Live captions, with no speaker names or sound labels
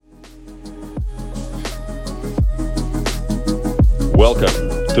Welcome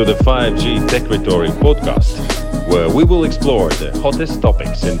to the 5G Techritory podcast, where we will explore the hottest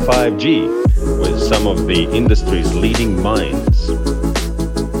topics in 5G with some of the industry's leading minds.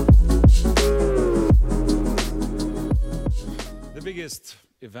 The biggest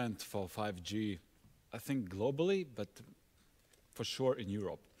event for 5G, I think globally, but for sure in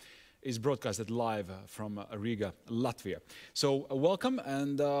Europe, is broadcasted live from Riga, Latvia. So welcome,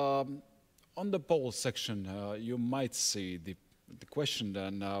 and on the poll section, you might see the question,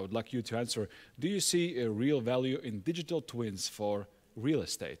 and I would like you to answer. Do you see a real value in digital twins for real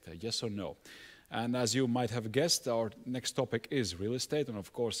estate? Yes or no? And as you might have guessed, our next topic is real estate, and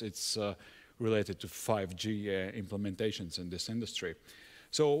of course it's related to 5G implementations in this industry.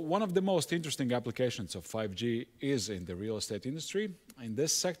 So one of the most interesting applications of 5G is in the real estate industry. In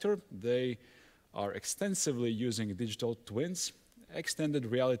this sector, they are extensively using digital twins, extended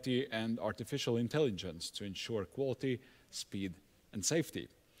reality, and artificial intelligence to ensure quality, speed, and safety.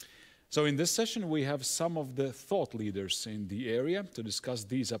 So in this session, we have some of the thought leaders in the area to discuss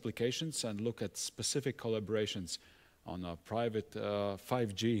these applications and look at specific collaborations on a private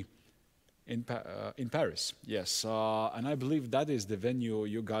 5G in Paris. Yes, and I believe that is the venue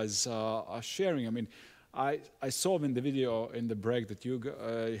you guys are sharing. I mean, I saw in the video in the break that you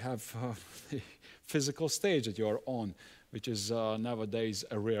have the physical stage that you are on, which is nowadays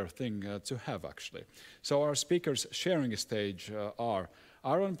a rare thing to have, actually. So our speakers sharing a stage are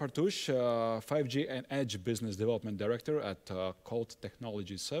Aaron Partouche, 5G and Edge Business Development Director at Colt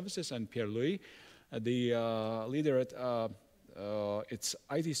Technology Services, and Pierre Louis, the leader at its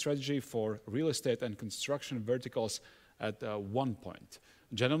IT strategy for real estate and construction verticals at OnePoint.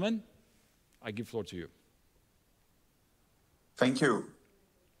 Gentlemen, I give floor to you. Thank you.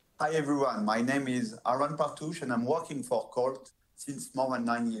 Hi everyone, my name is Aaron Partouche and I'm working for Colt since more than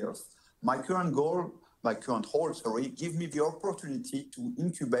 9 years. My current role, give me the opportunity to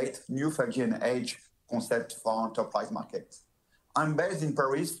incubate new 5G and Edge concepts for enterprise markets. I'm based in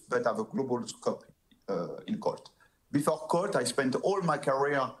Paris, but have a global scope in Colt. Before Colt, I spent all my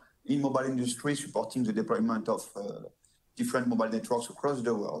career in mobile industry supporting the deployment of different mobile networks across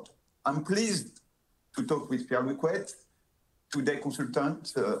the world. I'm pleased to talk with Pierre Louis, today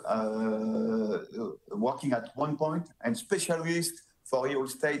consultant working at OnePoint and specialist for real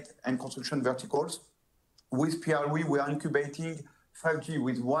estate and construction verticals. With Pierre Louis, we are incubating 5G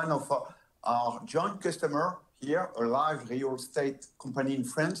with one of our joint customer here, a large real estate company in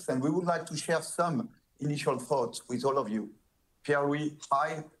France, and we would like to share some initial thoughts with all of you. Pierre Louis,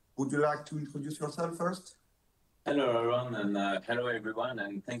 hi. Would you like to introduce yourself first? Hello, Aaron, and hello, everyone,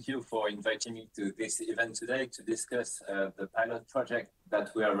 and thank you for inviting me to this event today to discuss the pilot project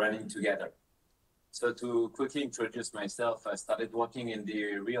that we are running together. So to quickly introduce myself, I started working in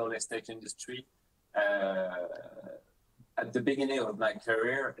the real estate industry at the beginning of my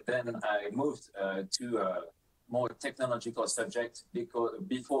career. Then I moved to a more technological subject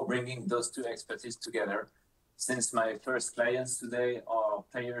before bringing those two expertise together, since my first clients today are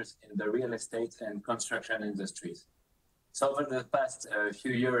players in the real estate and construction industries. So over the past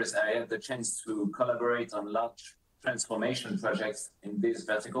few years, I had the chance to collaborate on large transformation projects in these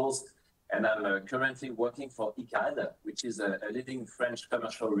verticals, and I'm currently working for Icade, which is a leading French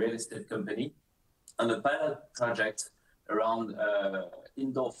commercial real estate company, on a pilot project around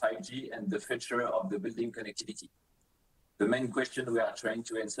indoor 5G and the future of the building connectivity. The main question we are trying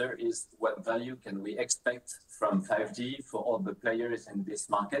to answer is what value can we expect from 5G for all the players in this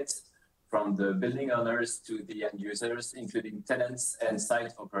market, from the building owners to the end users, including tenants and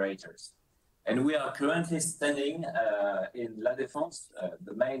site operators. And we are currently standing in La Défense,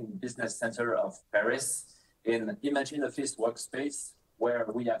 the main business center of Paris, in Imagine Office workspace, where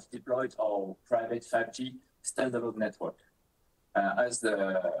we have deployed our private 5G standalone network. As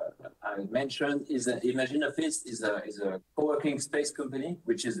I mentioned, Imagine Office is a co-working space company,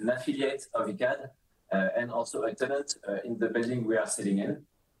 which is an affiliate of Icade and also a tenant in the building we are sitting in.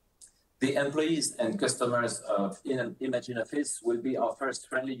 The employees and customers of Imagine Office will be our first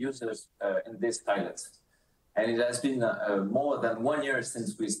friendly users in this pilot. And it has been more than 1 year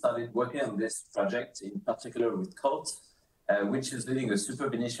since we started working on this project, in particular with Colt, which is leading a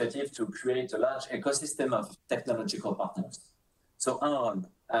superb initiative to create a large ecosystem of technological partners. So Aaron,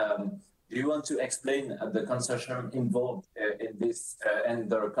 do you want to explain the consortium involved in this and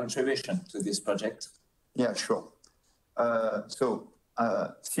their contribution to this project? Yeah, sure.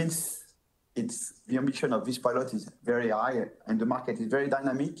 Since the ambition of this pilot is very high and the market is very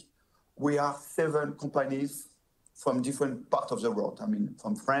dynamic, we are 7 companies from different parts of the world. I mean,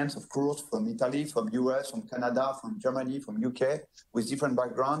 from France, of course, from Italy, from US, from Canada, from Germany, from UK, with different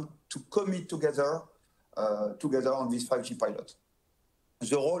background to commit together on this 5G pilot.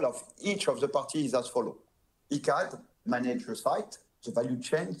 The role of each of the parties is as follows. ECAD manage the site, the value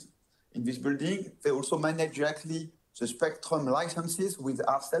chain in this building. They also manage directly the spectrum licenses with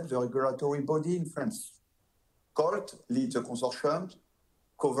ARCEP, the regulatory body in France. Colt leads the consortium,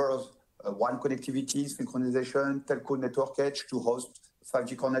 covers WAN connectivity, synchronization, telco network edge to host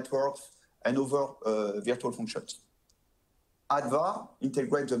 5G core networks, and other virtual functions. ADVA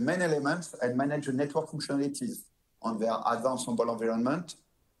integrates the main elements and manage the network functionalities on their ADVA Ensemble environment.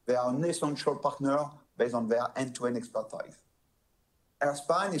 They are an essential partner based on their end-to-end expertise.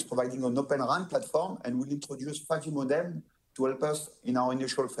 Airspan is providing an open RAN platform and will introduce 5G modem to help us in our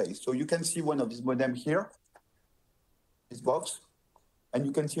initial phase. So you can see one of these modems here, this box, and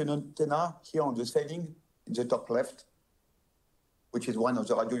you can see an antenna here on the ceiling in the top left, which is one of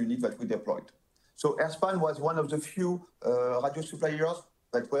the radio units that we deployed. So Airspan was one of the few radio suppliers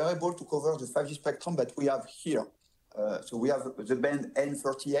that were able to cover the 5G spectrum that we have here. So we have the band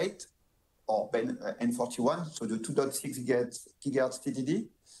N38 or band N41, so the 2.6 gigahertz TDD.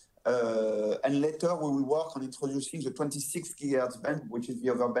 And later we will work on introducing the 26 gigahertz band, which is the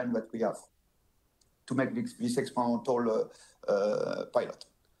other band that we have to make this experimental pilot.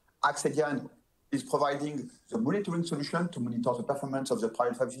 Axelian is providing the monitoring solution to monitor the performance of the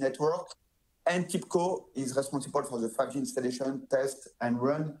private 5G network. And TIPCO is responsible for the 5G installation, test, and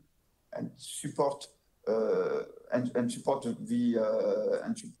run, and support with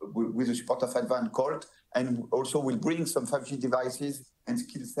the support of ADVA and Colt, and also will bring some 5G devices and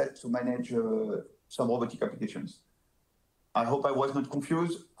skill set to manage some robotic applications. I hope I was not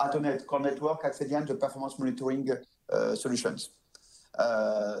confused. Atonet, Core Network, Axelian, the performance monitoring solutions.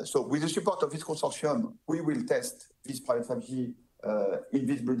 So with the support of this consortium, we will test this private 5G in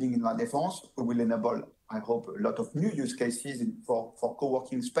this building in La Défense. We will enable, I hope, a lot of new use cases for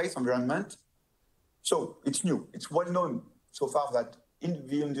co-working space environment. So it's new. It's well known so far that in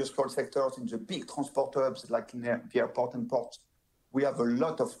the industrial sectors, in the big transport hubs like in the airport and ports, we have a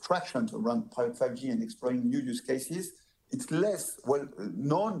lot of traction around private 5G and exploring new use cases. It's less well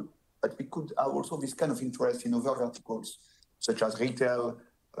known, but we could have also this kind of interest in other verticals, such as retail,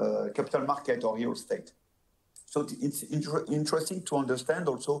 capital market, or real estate. So it's interesting to understand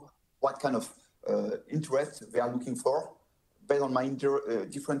also what kind of interest they are looking for. Based on my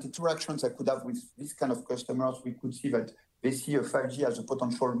different interactions I could have with these kind of customers, we could see that they see a 5G as a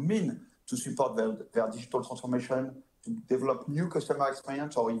potential mean to support their digital transformation, to develop new customer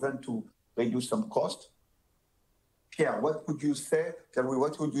experience, or even to reduce some cost. Pierre, what would you say?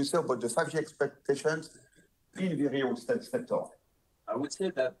 What would you say about the 5G expectations in the real estate sector? I would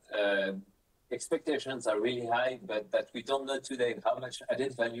say that expectations are really high, but that we don't know today how much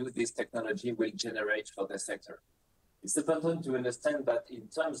added value this technology will generate for the sector. It's important to understand that in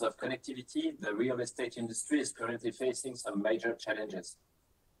terms of connectivity, the real estate industry is currently facing some major challenges.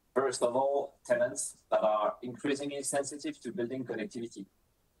 First of all, tenants that are increasingly sensitive to building connectivity.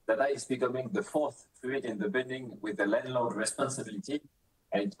 Data is becoming the fourth fluid in the building with the landlord responsibility,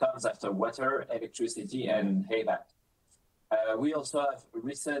 and it comes after water, electricity, and HVAC. We also have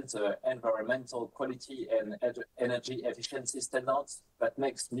recent environmental quality and energy efficiency standards that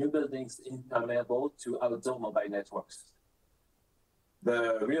makes new buildings impermeable to outdoor mobile networks.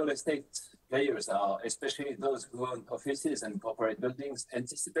 The real estate players are, especially those who own offices and corporate buildings,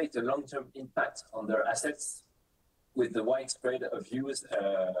 anticipate a long-term impact on their assets with the widespread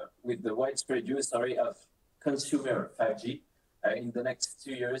use of consumer 5G. In the next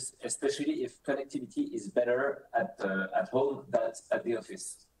 2 years, especially if connectivity is better at home than at the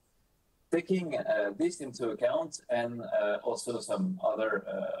office. Taking this into account and also some other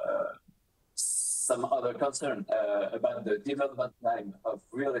concern about the development time of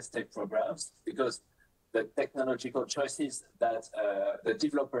real estate programs, because the technological choices that the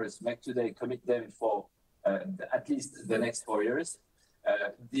developers make today commit them for at least the next 4 years.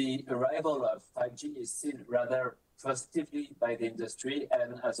 The arrival of 5G is seen rather positively by the industry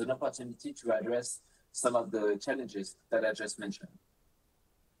and as an opportunity to address some of the challenges that I just mentioned.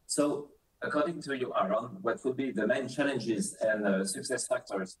 So, according to you, Aaron, what would be the main challenges and success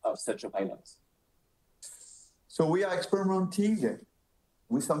factors of such a pilot? So we are experimenting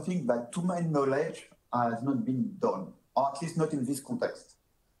with something that, to my knowledge, has not been done, or at least not in this context.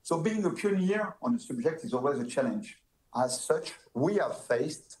 So being a pioneer on a subject is always a challenge. As such, we have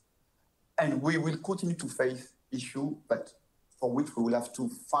faced, and we will continue to face, issue, but for which we will have to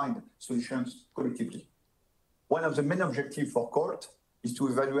find solutions collectively. One of the main objectives for Colt is to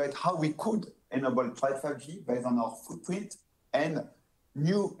evaluate how we could enable private 5G based on our footprint and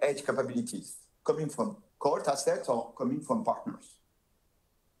new edge capabilities coming from Colt assets or coming from partners.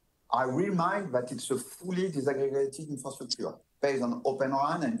 I remind that it's a fully disaggregated infrastructure based on Open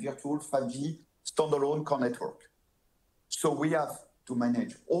RAN and virtual 5G standalone core network. So we have to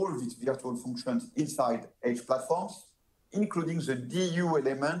manage all these virtual functions inside edge platforms, including the DU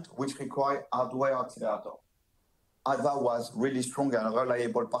element, which require hardware accelerator. ADVA was really strong and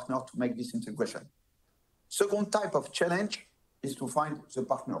reliable partner to make this integration. Second type of challenge is to find the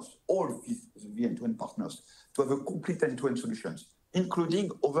partners, all the end-to-end partners, to have a complete end-to-end solutions,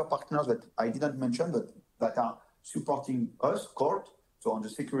 including other partners that I didn't mention, but that are supporting us, Colt. So on the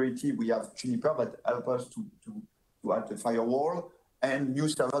security, we have Juniper that help us to add the firewall and new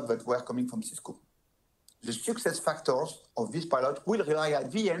servers that were coming from Cisco. The success factors of this pilot will rely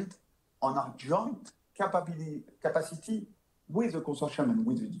at the end on our joint capacity with the consortium and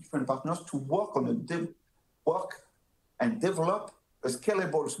with the different partners to work on and develop a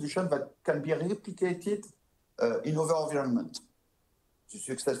scalable solution that can be replicated in other environments. The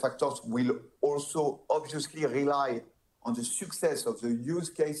success factors will also obviously rely on the success of the use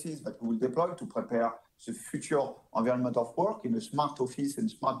cases that we will deploy to prepare the future environment of work in a smart office and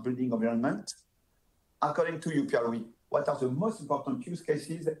smart building environment. According to you, Pierre-Louis, what are the most important use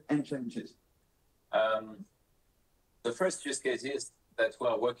cases and challenges? The first use cases that we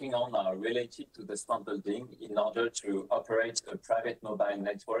are working on are related to the smart building in order to operate a private mobile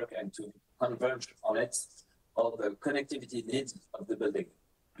network and to converge on it all the connectivity needs of the building.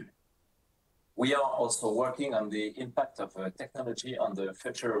 We are also working on the impact of technology on the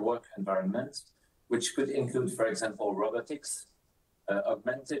future work environment, which could include, for example, robotics,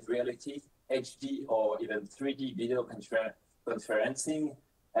 augmented reality, HD or even 3D video conferencing,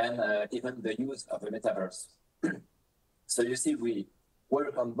 and even the use of a metaverse. So you see, we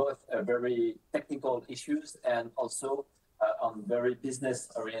work on both very technical issues and also on very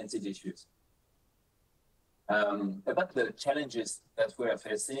business-oriented issues. About the challenges that we are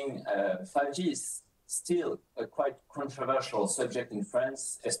facing, 5G is still a quite controversial subject in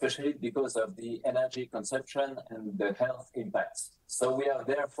France, especially because of the energy consumption and the health impacts. So we have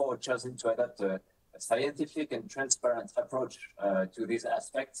therefore chosen to adopt a scientific and transparent approach to these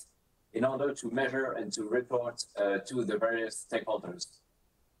aspects in order to measure and to report to the various stakeholders.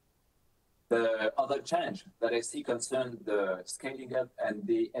 The other challenge that I see concerns the scaling up and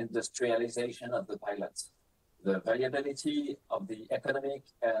the industrialization of the pilots. The variability of the economic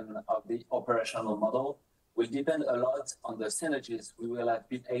and of the operational model will depend a lot on the synergies we will have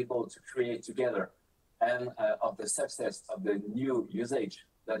been able to create together and of the success of the new usage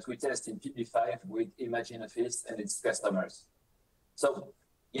that we test in PB5 with Imagine Office and its customers. So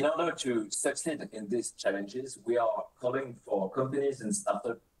in order to succeed in these challenges, we are calling for companies and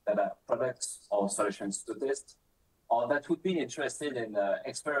startups that have products or solutions to test, or that would be interested in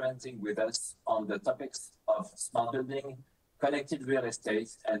experimenting with us on the topics of smart building, connected real estate,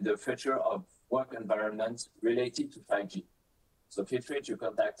 and the future of work environment related to 5G. So feel free to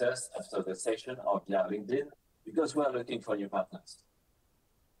contact us after the session or via LinkedIn, because we are looking for new partners.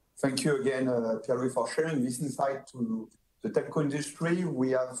 Thank you again, Pierre-Louis, for sharing this insight to the telco industry.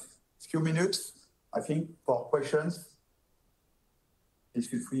 We have a few minutes, I think, for questions. Please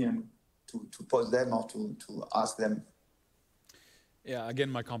feel free to pose them or to ask them. Yeah, again,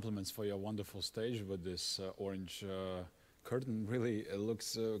 my compliments for your wonderful stage with this orange curtain. Really, it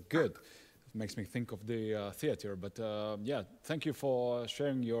looks good. It makes me think of the theater. But yeah, thank you for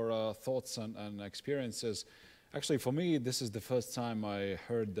sharing your thoughts and experiences. Actually, for me, this is the first time I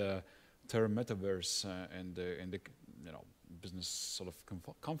heard the term metaverse in the business sort of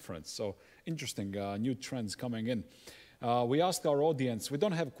conference. So interesting, new trends coming in. We asked our audience, we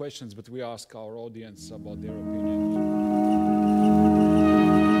don't have questions, but we ask our audience about their opinion.